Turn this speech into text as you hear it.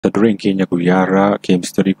dureen keenya guyyaa irraa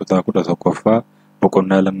Keemistirii Kutaa 11Ffaa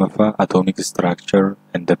Boqonnaa 2Ffaa Atomic Structure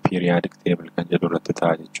and the Periodic Table kan jedhu irratti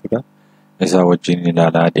ta'a jechuudha. Isaa wajjin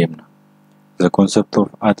ilaalaa deemna. The concept of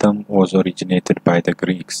atom was originated by the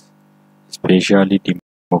Greeks, especially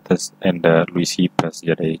Democritus and Leucippus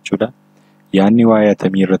jedha jechuudha. Yaanni waa'ee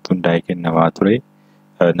atomii irratti hundaa'ee kennamaa ture.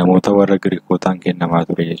 Namoota warra Giriikootaan kennamaa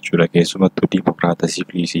ture jechuudha. Keessumattuu Democritus fi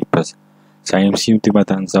Leucippus. Saayinsii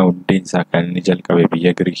mataan isaa hundeen isaa kan inni jalqabe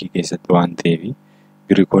biyya Giriikii keessatti waan ta'eef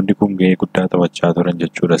Giriikonni kun gahee guddaa taphachaa turan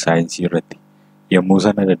jechuudha saayinsii irratti. Yommuu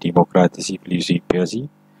sana Democritus fi Leucippus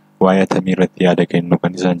waa'ee atomii irratti yaada kennu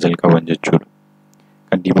kan isaan jalqaban jechuudha.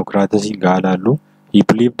 Kan Democritus gaafa ilaallu, he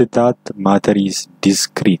believed that matter is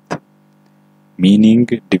discrete, meaning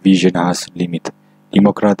division has limit.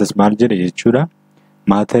 Democritus maal jedhe jechuudha?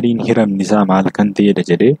 Maateriin hiramni isaa maal kan ta'edha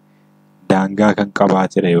jedhee daangaa kan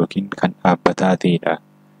qabaatedha yookiin kan dhaabbataa ta'edha.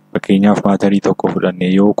 Fakkeenyaaf maatarii tokko fudhannee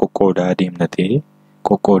yoo qoqqoodaa deemna ta'e,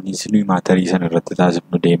 qoqqoodinsi nuyi maatarii sana irratti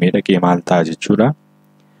taasifnu deemee dhaqee maal ta'a jechuudha?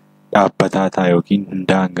 Dhaabbataa ta'a yookiin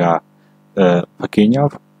daangaa.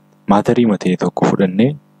 Fakkeenyaaf maatarii matee tokko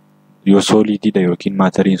fudhannee yoo sooliididha yookiin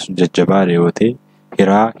maatariin sun jajjabaadha yoo ta'e,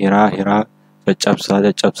 hiraa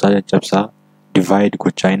caccabsaa divide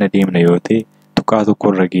gochaa hin adeemna yoo ta'e, tuqaa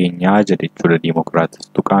tokko irra geenyaa jedhe jechuudha Democritus.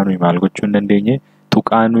 Tuqaa nuyi maal gochuu hin dandeenye?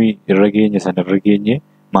 Tuqaa nuyi irra geenye sana irra geenye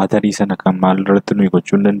maatarii sana kan maal irratti nuyi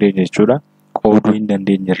gochuu hin dandeenye jechuudha. Qooduu hin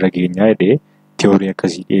dandeenye irra geenyaa jedhee tiyoorii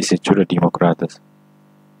akkasii dhiyeesse jechuudha Democritus.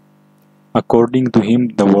 According to him,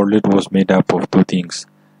 the world was made up of two things,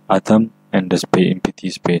 atom and empty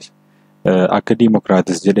space. Akka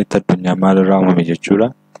Democritus jedhetti addunyaan maal irraa uumame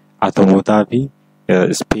jechuudha? Atomootaa fi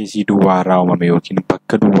speesii duwwaa irraa uumame yookiin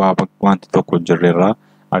bakka duwwaa wanti tokko hin jirre irraa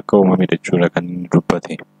akka uumame jechuudha kan inni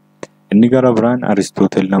dubbate. Inni gara biraan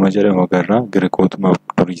Aristotle nama jedhamu agarra Giriikootuma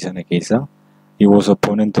durii sana keessa. He was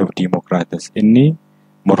opponent of Democritus. Inni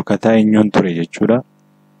morkataa eenyuun ture jechuudha?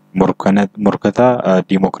 Morkataa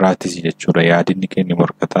Democritus jechuudha. Yaadi inni kenne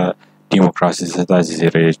morkataa Democritus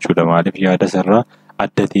taasiseera jechuudha. Maaliif yaada sarraa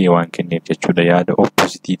adda ta'e waan kenneef jechuudha. Yaada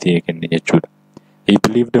oppositii ta'e kenne jechuudha. He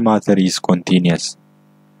believed matter is continuous,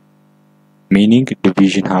 meaning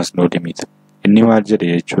division has no limit. Inni maal jedhe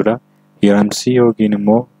jechuudha? Hiramsi yookiin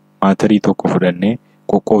immoo maatarii tokko fudhannee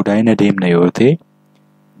qoqqoodaa hin adeemna yoo ta'e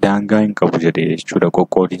daangaa hin qabu jedhe jechuudha.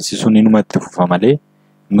 Qoqqoodinsi sun inumatti fufa malee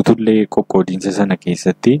nutullee qoqqoodinsa sana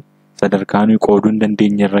keessatti sadarkaa nuyi qooduu hin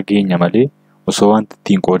dandeenye irra geenya malee osoo wanti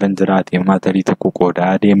ittiin qoodan jiraate maatarii tokko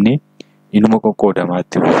qoodaa adeemne inuma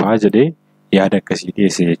qoqqoodamaatti fufaa jedhee yaada akkasii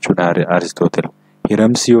dhiyeesse jechuudha Aristotle.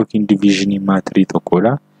 Hiramsi yookiin diviizhiniin maatarii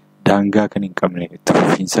tokkodha. Daangaa kan hin qabne itti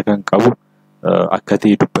fufiinsa kan qabu akka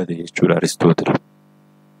ta'e dubbate jechuudha Aristotle.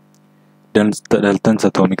 Dalton's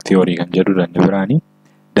atomic theory kan jedhudha inni biraani.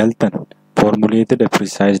 Dalton formulated a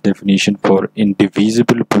precise definition for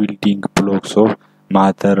indivisible building blocks of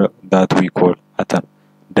matter that we call atom.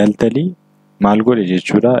 Daltonii maal godhe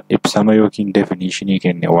jechuudha? Ibsama yookiin definitionii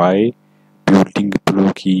kenne waa'ee building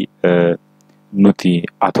blockii nuti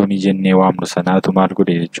atomii jennee waamnu sanaatu maal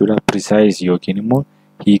godhe jechuudha? Precise yookiin immoo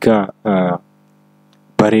hiika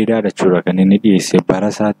bareedaadha jechuudha kan inni dhiyeesse. Bara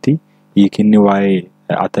isaatti hiikinni waa'ee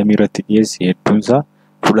atomii irratti dhiyeesse hedduunsaa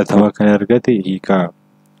fudhatama kan argate hiika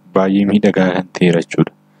baay'ee miidhagaa kan ta'edha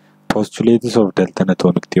jechuudha. Postulates of Dalton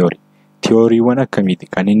atomic theory. Tiyooriiwwan akkamiiti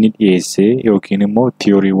kan inni dhiyeesse yookiin immoo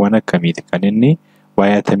tiyooriiwwan akkamiiti kan inni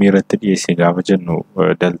waa'ee atomii irratti dhiyeesse gaafa jennu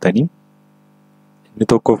Daltonii? Inni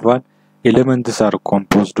tokkoffaan elements are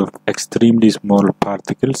composed of extremely small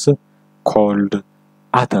particles called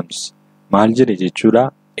atoms. Maal jedhe jechuudha?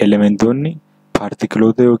 Elementoonni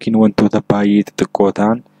paartikiloota yookiin wantoota baay'ee xixiqqoo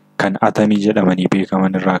ta'an kan atomii jedhamanii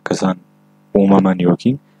beekaman irraa akka isaan uumaman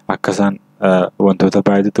yookiin akka isaan wantoota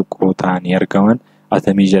baay'ee xixiqqoo ta'anii argaman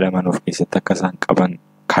atomii jedhaman of keessatti akka isaan qaban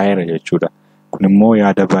kaa'eera jechuudha. Kun immoo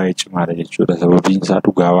yaada baay'ee cimaadha jechuudha. Sababiin isaa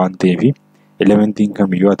dhugaa waan ta'eef elementiin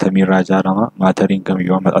kamiyyuu atomii irraa ijaarama, maatariin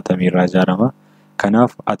kamiyyuu atomii irraa ijaarama.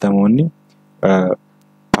 Kanaaf atomoonni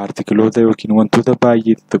paartikiloota yookiin wantoota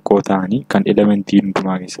baay'ee xixiqqoo ta'anii kan elementii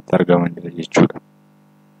hundumaa keessatti argaman jechuudha.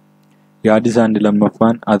 Yaadi isaanii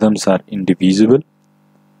lammaffaan atoms are indivisible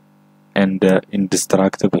and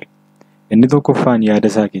indestructible. Inni tokkoffaan yaada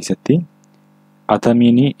isaa keessatti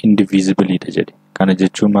atomiin indivisibilidha jedhe. Kana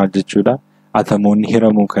jechuun maal jechuudha? Atomoonni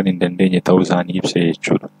hiramuu kan hin dandeenye ta'uu isaanii ibsa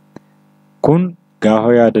jechuudha. Kun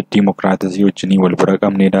gaafa yaada Democritus wajjin wal bira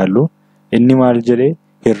qabnee ilaallu inni maal jedhe?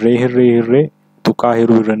 Hirree tuqaa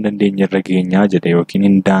hiruu irra hin dandeenye irra geenyaa jedhe yookiin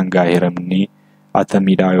hin daangaa hiramni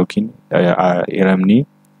atomiidha yookiin hiramni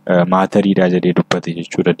maatariidha jedhee dubbate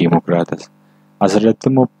jechuudha Democritus. Asirratti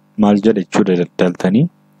immoo maal jedhe jechuudha Daltonii?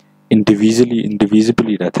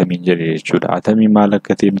 indivisibly atamiin jedhe jechuudha. Atamiin maal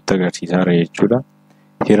akka ta'e nutti agarsiisaara jechuudha.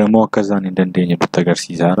 Hiramoo akka isaan hin dandeenye nutti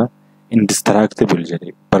agarsiisaara. Indestructible jedhe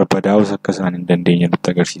barbadaa'us akka isaan hin dandeenye nutti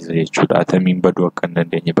agarsiisa jechuudha. Atamiin baduu akka hin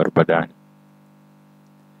dandeenye barbadaa'ani.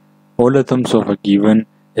 All atoms of a given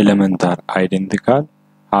element are identical,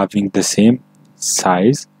 having the same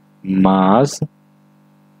size, mass,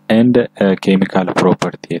 and chemical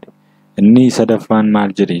property. Inni sadaffaan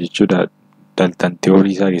maal jedhe jechuudha. Daltan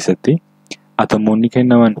theorii isaa keessatti atomoonni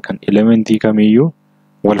kennaman kan elementii kamiyyuu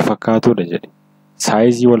wal fakkaatudha jedhe.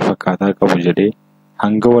 Saayizii wal fakkaataa qabu jedhe,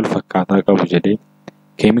 hanga wal fakkaataa qabu jedhe,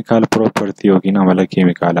 chemical property yookiin amala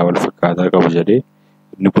keemikaalaa wal fakkaataa qabu jedhe.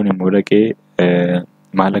 Inni kun immoo dhaqee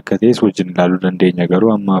maal akka ta'es wajjin ilaaluu dandeenya,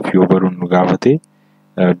 garuu ammaaf yoo baruun nu gaafate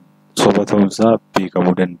soba ta'uunsaa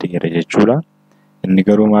beekamuu dandeenya jechuudha. Inni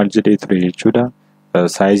garuu maal jedhee ture jechuudha.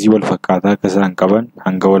 Saayizii wal fakkaataa akka isaan qaban,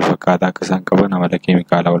 hanga wal fakkaataa akka isaan qaban, amala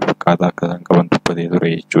keemikaalaa wal fakkaataa akka isaan qaban dubbatee ture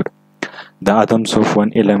jechuudha. The atoms of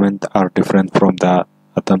one element are different from the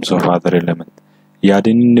atoms of other element.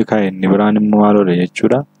 Yaadni inni kaa'e inni biraan immoo maaloodha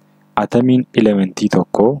jechuudha. Atamiin elementii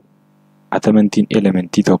tokko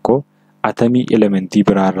atamii elementii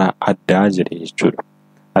biraarraa addaa jedhe jechuudha.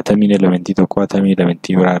 Atamiin elementii tokko atamii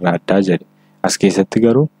elementii biraarraa addaa jedhe. As keessatti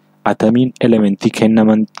garuu atamiin elementii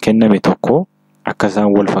kenname tokko akka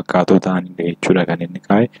isaan wal fakkaatoo ta'anidha jechuudha kan inni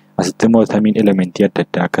kaa'e. Asitti immoo atamiin elementii adda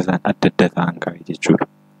addaa akka isaan adda adda ta'an kaa'e jechuudha.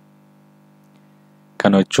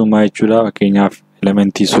 Kana jechuun maal jechuudha? Fakkeenyaaf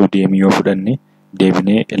elementii soodiyeemii yoo fudhanne,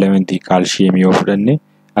 deebinee elementii kaalshiyeemii yoo fudhanne,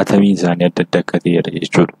 atamiin isaanii adda adda akka ta'edha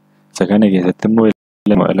jechuudha. Isa kana keessatti immoo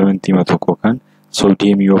elementii tokko kan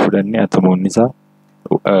soodiyeemii yoo fudhanne, atomoonni isaa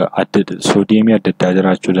soodiyeemii adda addaa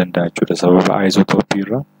jiraachuu danda'a jechuudha. Sababa aayizotooppii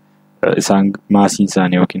irraa isaan maasiin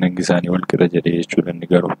isaanii yookiin hangi isaanii wal qixa jedhe jechuudha inni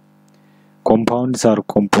garuu. Compounds are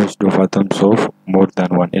composed of atoms of more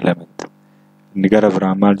than one element. Inni gara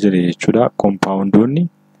biraan maal jedhe jechuudha. Compoundoonni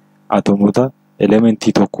atomoota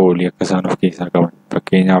elementii tokko olii akka isaan of keessaa qaban.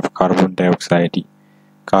 Fakkeenyaaf kaarboon daayoksayidii,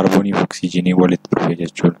 kaarboonii fi oksijiinii walitti dhufe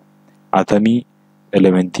jechuudha. Atamii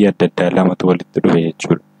elementii adda addaa lamatu walitti dhufe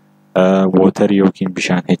jechuudha. Wootarii yookiin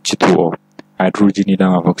bishaan H2O. Hydrogenii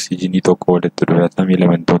lama fi oksijiinii tokko walitti dhufe atamii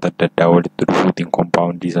elementoota adda addaa walitti dhufuutiin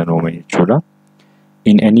compoundii sana uuma jechuudha.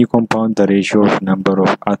 In any compound, the ratio of number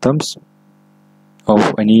of atoms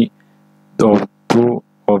of any of two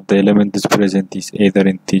of the elements present is either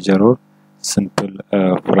integer or simple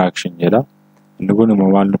fraction jedha. Inni kun immoo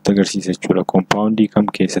maal nutti agarsiisa jechuudha. Compoundii kam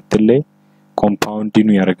keessatti illee compoundii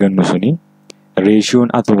nuyi argannu suni ratioon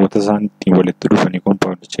atomoota isaan ittiin walitti dhufanii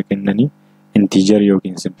compoundicha kennanii integer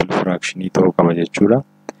yookiin simple fraction ta'uu qaba jechuudha.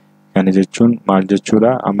 Kana jechuun maal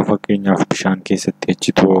jechuudha? Amma fakkeenyaaf bishaan keessatti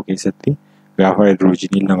H2O keessatti gaafa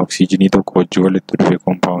hydrogenii lama oksijiinii tokko wajjin walitti dhufe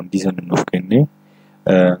compoundii sana nuuf kenne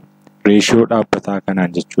ratio dhaabbataa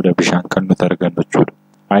kanaan jechuudha bishaan kan nuti argannu jechuudha.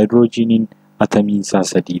 Hydrogeniin atamiin isaa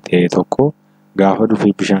 3 ta'e tokko gaafa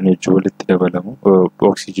dhufe bishaan wajjin walitti dabalamu,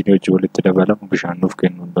 oksijiinii wajjin walitti dabalamu bishaan nuuf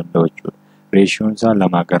kennuu hin danda'u jechuudha. Ratioon isaa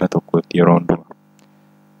 2:1 yeroo hundumaa.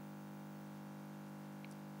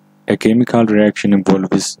 A chemical reaction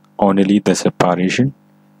involves only the separation,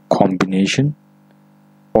 combination,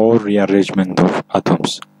 or rearrangement of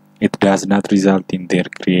atoms. It does not result in their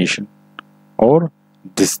creation or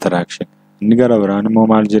destruction. Inni gara biraan immoo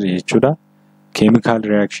maal jedhe jechuudha? Chemical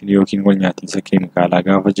reaction yookiin wal nyaatiinsa keemikaalaa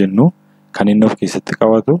gaafa jennu kan inni of keessatti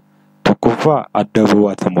qabatu tokkoffaa adda bu'uu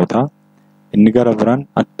atomootaa. Inni gara biraan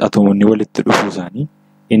atomoonni walitti dhufuu isaanii.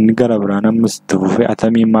 Inni gara biraan ammas itti fufee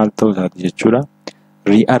atamiin maal ta'uu isaati jechuudha?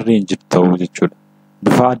 Rearranged ta'uu jechuudha.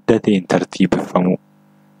 Bifa adda ta'een tartiibeffamuu.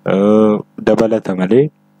 Dabalata malee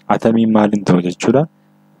atamiin maal hin ta'u jechuudha?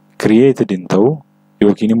 Created hin ta'u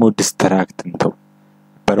yookiin immoo distract hin ta'u.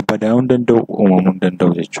 Barbadaa'uu hin danda'u, uumamuu hin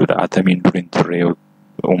danda'u jechuudha. Atamiin dur hin turre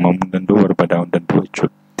uumamuu hin danda'u, barbadaa'uu hin danda'u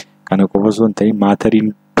jechuudha. Kana qofa osoo hin ta'in maatariin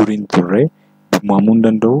dur hin turre uumamuu hin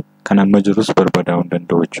danda'u, kan amma jirus barbadaa'uu hin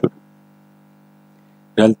danda'u jechuudha.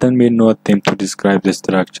 Dalton made no attempt to describe the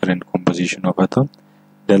structure and composition of atom.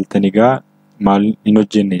 Dalton egaa maal hin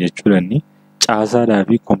hojjenne jechuudha inni caasaadhaa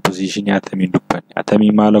fi compositionii atamiin dubbanne.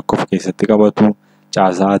 Atamii maal akka of keessatti qabatu,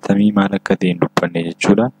 caasaa atamii maal akka ta'e hin dubbanne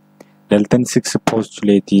jechuudha. Dalton 6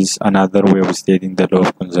 postulate is another way of stating the law of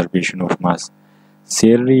conservation of mass.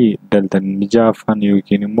 Seerri Dalton ni ja'affaan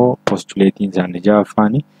yookiin immoo postulatiin isaa ni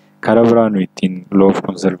ja'affaan karaa biraan ittiin law of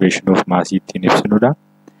conservation of mass ittiin ibsinudha.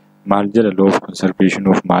 Maal jedha law of conservation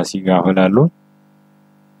of mass gaafa ilaallu?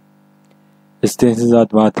 States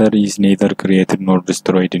that matter is neither created nor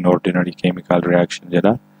destroyed in ordinary chemical reaction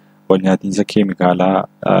jedha. Wal nyaatiinsa keemikaalaa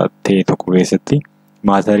ta'e tokko keessatti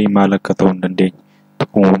maatarii maal akka ta'uu hin dandeenye,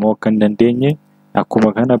 uumamuu akka hin dandeenye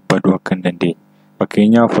akkuma kana baduu akka hin dandeenye.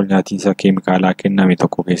 Fakkeenyaaf walnyaatiinsa keemikaalaa kenname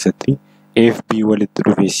tokko keessatti FB walitti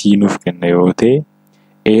dhufe C nuuf kenna yoo ta'e,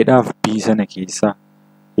 Aadhaaf B sana keessa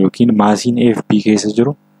yookiin maasiin FB keessa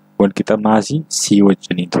jiru walqixa maasii C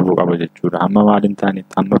wajjiniin turuu qaba jechuudha. Amma maal hin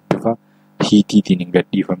taanetti amma bifa hiitiitiin hin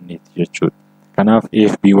gadhiifamneetti jechuudha. Kanaaf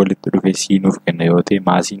FB walitti dhufe C nuuf kenna yoo ta'e,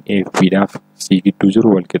 maasiin FBdhaaf C gidduu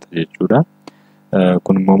jiru walqixa jechuudha.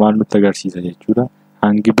 Kun immoo maal nutti agarsiisa jechuudha?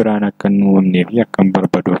 Hangi biraan akka hin uumamnee fi akka hin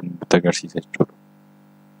barbaaduuf nutti agarsiisa jechuudha.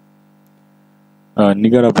 Inni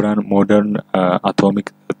gara biraan modern atomic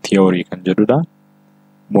theory kan jedhudha.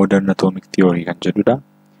 Modern atomic theory kan jedhudha.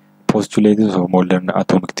 Postulates of modern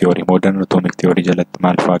atomic theory. Modern atomic theory jalatti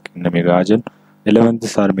maal fa'aa kenname gahaa jennu?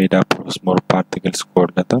 Elements are made up of small particles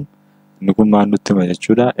called atom. Inni kun maal nutti hima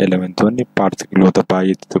jechuudha? Elementoonni paartikiloota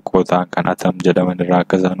baay'ee xixiqqoo ta'an kan atom jedhaman irraa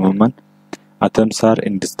akka isaan uumaman. Atoms are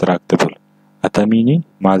indestructible. Atomiin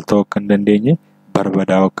maal ta'uu akka hin dandeenye,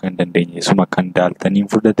 barbadaa'uu akka hin dandeenye. Isuma kan daaltaniin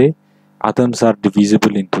fudhate. Atoms are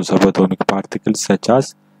divisible into subatomic particles such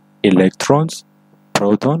as electrons,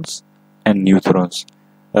 protons, and neutrons.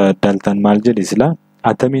 Daltan maal jedhe sila?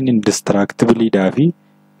 Atomiin indestructible dhaa fi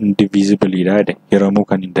indivisible dha jedhe. Hiramuu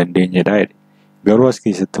kan hin dandeenyedha jedhe. Garuu as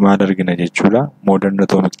keessatti maal argina jechuudha? Modern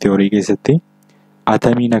atomic theory keessatti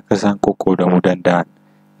atomiin akka isaan qoqqoodamuu danda'an.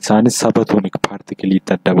 Isaanis subatomic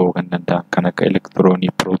particle'itti adda ba'uu kan danda'an kan akka electronii,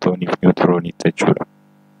 protonii fi neutroniitti jechuudha.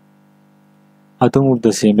 Atoms of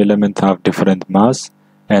the same element have different mass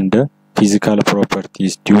and physical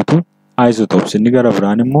properties due to isotopes. Inni gara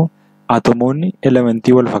biraan immoo atomoonni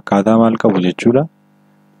elementii wal fakkaataa maal qabu jechuudha?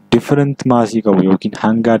 Different massii qabu yookiin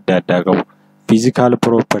hanga adda addaa qabu. Physical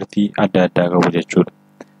property adda addaa qabu jechuudha.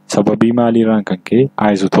 Sababii maaliirraan kan ka'e?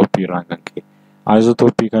 Isotopii irraan kan ka'e.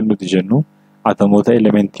 Isotopii kan nuti jennu atomoota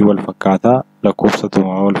elementii wal fakkaataa, lakkoofsa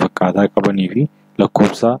atomaa wal fakkaataa qabanii fi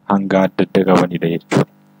lakkoofsa hanga adda adda qabanidha jechuudha.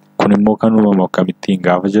 Kun immoo kan uumamu akkamittiin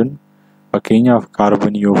gaafa jennu? Fakkeenyaaf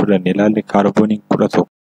kaarboonii yoo fudhanne ilaalle kaarbooniin 11,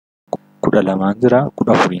 12 jira,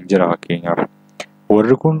 14 jira fakkeenyaaf.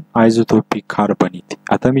 Warri kun isotopii kaarbooniiti.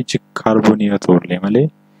 Atomichi kaarboonii haa ta'ullee malee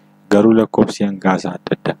garuu lakkoofsi hangaasaa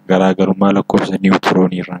adda adda. Garaagarummaa lakkoofsa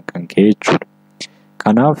niwutiroonii irraan kan ka'e jechuudha.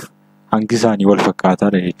 Kanaaf hangi isaanii wal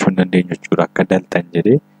fakkaataadha jechuu hin dandeenyu jechuudha. Akka daltan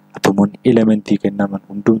jedhee atomoonni elementii kennaman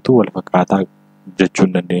hundumtuu wal fakkaataa jechuu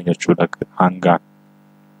hin dandeenyu jechuudha hangaan.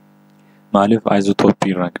 Maaliif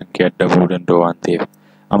isotopii irraan kan ka'e adda ba'uu danda'u waan ta'eef.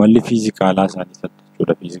 Amalli fiizikaalaa isaanii adda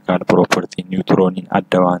jechuudha. Fiizikaal piroopartiin niwutirooniin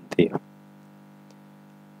adda waan ta'eef.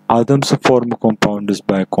 Atoms form compounds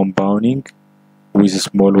by compounding with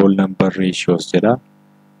small whole number ratios jedha.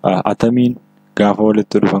 Atomiin gaafa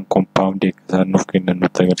walitti dhufan compound akka isaan nuuf kennan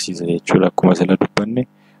nutti agarsiisa jechuudha. Akkuma sila dubbanne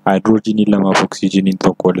hydrogenii lamaaf oksijiniin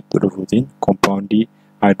tokko walitti dhufuutiin compoundii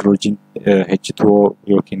hydrogen H2O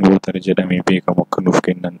yookiin water jedhamee beekamu akka nuuf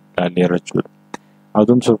kennan ilaalleerra jechuudha.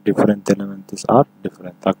 Atoms of different elements are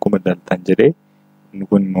different. Akkuma daltan jedhee inni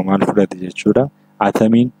kun immoo maal fudhate jechuudha.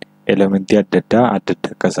 Atomiin elementii adda addaa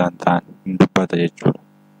akka isaan ta'an hin dubbata jechuudha.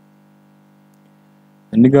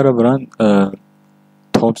 Inni gara biraan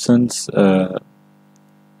Thomson's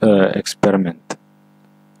experiment.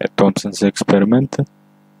 Thomson's experiment,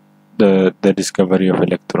 the discovery of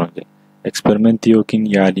electron. Experiment yookiin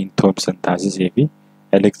yaaliin Thomson taasisee fi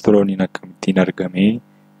elektirooniin akkamittiin argamee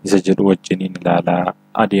isa jedhu wajjiniin ilaalaa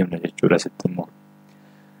adeemna jechuudha asitti immoo.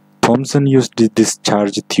 Thomson used the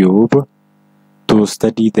discharge tube to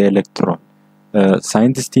study the electron.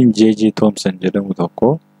 Scientistiin J.J. Thomson jedhamu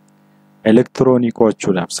tokko elektiroonii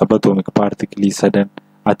qo'achuudhaaf subatomic particlii sadan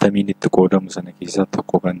atomiin itti qoodamu sana keessaa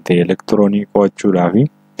tokko kan ta'e elektiroonii qo'achuudhaaf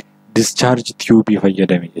discharge tube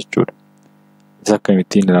fayyadame jechuudha. Isa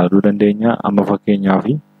akkamittiin ilaaluu dandeenya? Amma fakkeenyaaf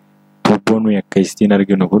tuubboon nuyi akka ittiin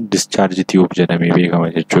arginu kun discharge tube jedhamee beekama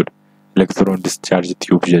jechuudha. Electron discharge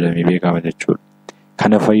tube jedhamee beekama jechuudha.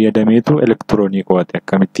 Kana fayyadameetu elektiroonii qo'ate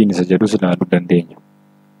akkamittiin isa jedhus ilaaluu dandeenya.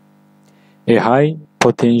 A high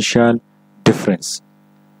potential difference.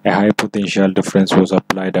 A high potential difference was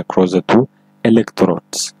applied across the two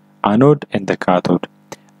electrodes, anode and the cathode.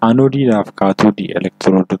 Anodiidhaaf kaatoodii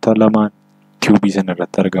elektiroodota lamaan tiyuubii sana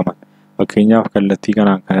irratti argaman. Fakkeenyaaf kallattii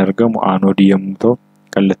kanaan kan argamu anodii yommuu ta'u,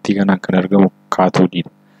 kallattii kanaan kan argamu kaatoodiidha.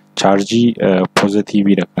 Chaarjii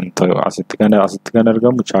pozitiiviidha kan ta'u asitti kan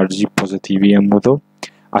argamu chaarjii pozitiivii yommuu ta'u,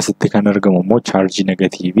 asitti kan argamu immoo chaarjii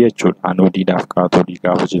negatiivii jechuudha. Anodiidhaaf kaatoodii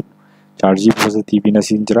gaafa jennu. Chaarjii pozitiiviin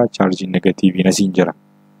asiin jira, chaarjii negatiiviin asiin jira.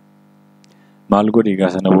 Maal godhe egaa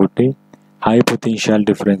sana booddee high potential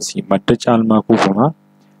difference madda caalmaa kuufamaa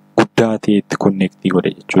guddaa ta'etti connectii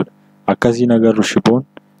godhe jechuudha. Akkasiin agarru shiboon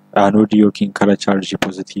anodii yookiin kara chaarjii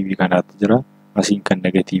pozitiivii kanaatti jira, asiin kan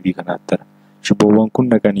negatiivii kanaatti jira. shiboowwan kun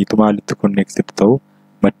dhaqaniitu maalitti connected ta'u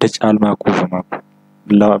madda caalmaa kuufamaa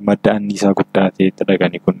madda anniisaa guddaa ta'etti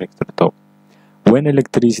dhaqanii connected ta'u. When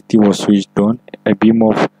electricity was switched on, a beam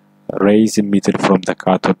of rays emitted from the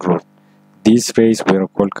cathode rod. These rays were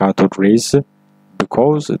called cathode rays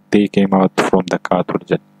because they came out from the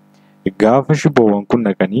cathode. Gaafa shiboowwan kun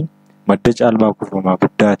dhaqanii madda caalmaa kuufamaa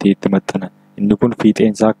guddaa ta'etti maxxana. Inni kun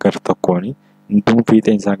fiixeensaa gar tokkooni. Inni kun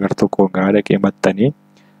fiixeensaa gar tokkoon gaa dhaqee maxxanee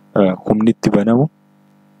humni itti banamu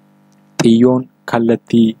xiyyoon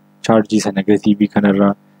kallattii chaarjii isa negatiivii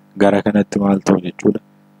kanarraa gara kanatti maal ta'u jechuudha.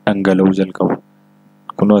 Dhangala'uu jalqabu.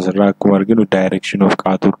 Kunoo asirraa akkuma arginu direction of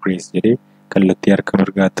cathode rays jedhee kallattii harka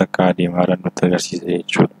mirgaatti akka adeemaa nutti agarsiisa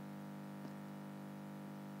jechuudha.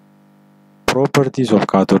 Properties of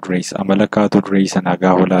cathode rays. Amala cathode rays sanaa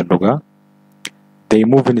gaafa ilaallu gaa they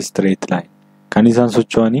move in straight line. Kan isaan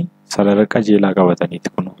socho'anii sarara qajeelaa qabataniiti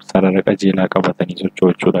kunoo sarara qajeelaa qabatanii socho'u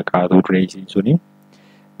jechuudha cathode rays suni.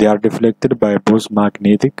 They are deflected by both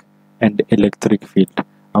magnetic and electric field.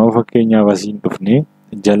 Amma fakkeenyaaf asiin dhufnee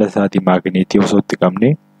jala isaati magneetii osoo itti qabne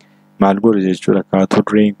maal godhu jechuudha.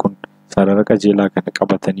 Cathode rays kun sarara qajeelaa kana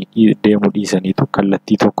qabatanii deemuu dhiisaniitu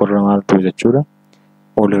kallattii tokkorra maal ta'u jechuudha.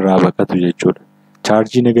 Ol irraa baqatu jechuudha.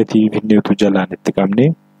 Chaarjii negatiivii finneetu jalaan itti qabne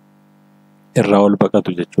irraa ol baqatu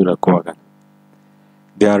jechuudha akkuma kana.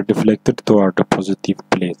 They are deflected toward the positive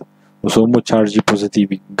plate. Osoo immoo chaarjii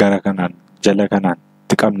positivii gara kanaan jala kanaan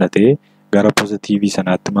itti qabna ta'e gara positivii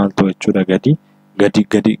sanaatti maal ta'u jechuudha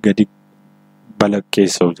gadi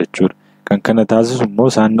balaqqeessa'u jechuudha. Kan kana taasisu immoo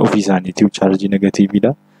isaan ofii isaaniitiif chaarjii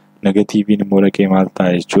negatiiviidha. Negatiiviin immoo dhaqee maal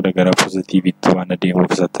ta'a jechuudha gara positiviitti waan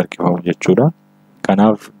adeemuuf isatti harkifamu jechuudha.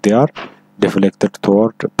 Kanaaf they are deflected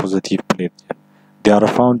toward positive plate. They are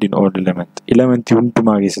found in all elements. Elementii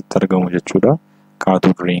hundumaa keessatti argamu jechuudha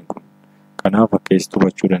cathode rays kun. Kanaaf akka isa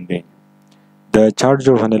hubachuu dandeenya. The charge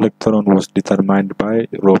of an electron was determined by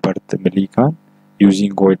Robert Millikan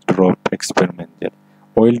using oil drop experiment.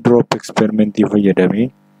 Oil drop experiment fayyadamee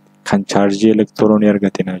kan chargii electron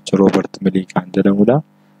argate namicha Robert Millikan jedhamudha.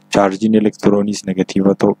 Chargiin electroniis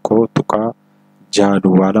negatiiva tokko tuqaa 6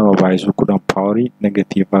 baay'isuu 10 paawarii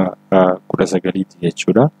negatiiva 19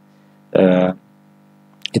 jechuudha.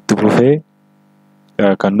 Itti fufee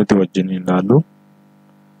kan nuti wajjin ilaallu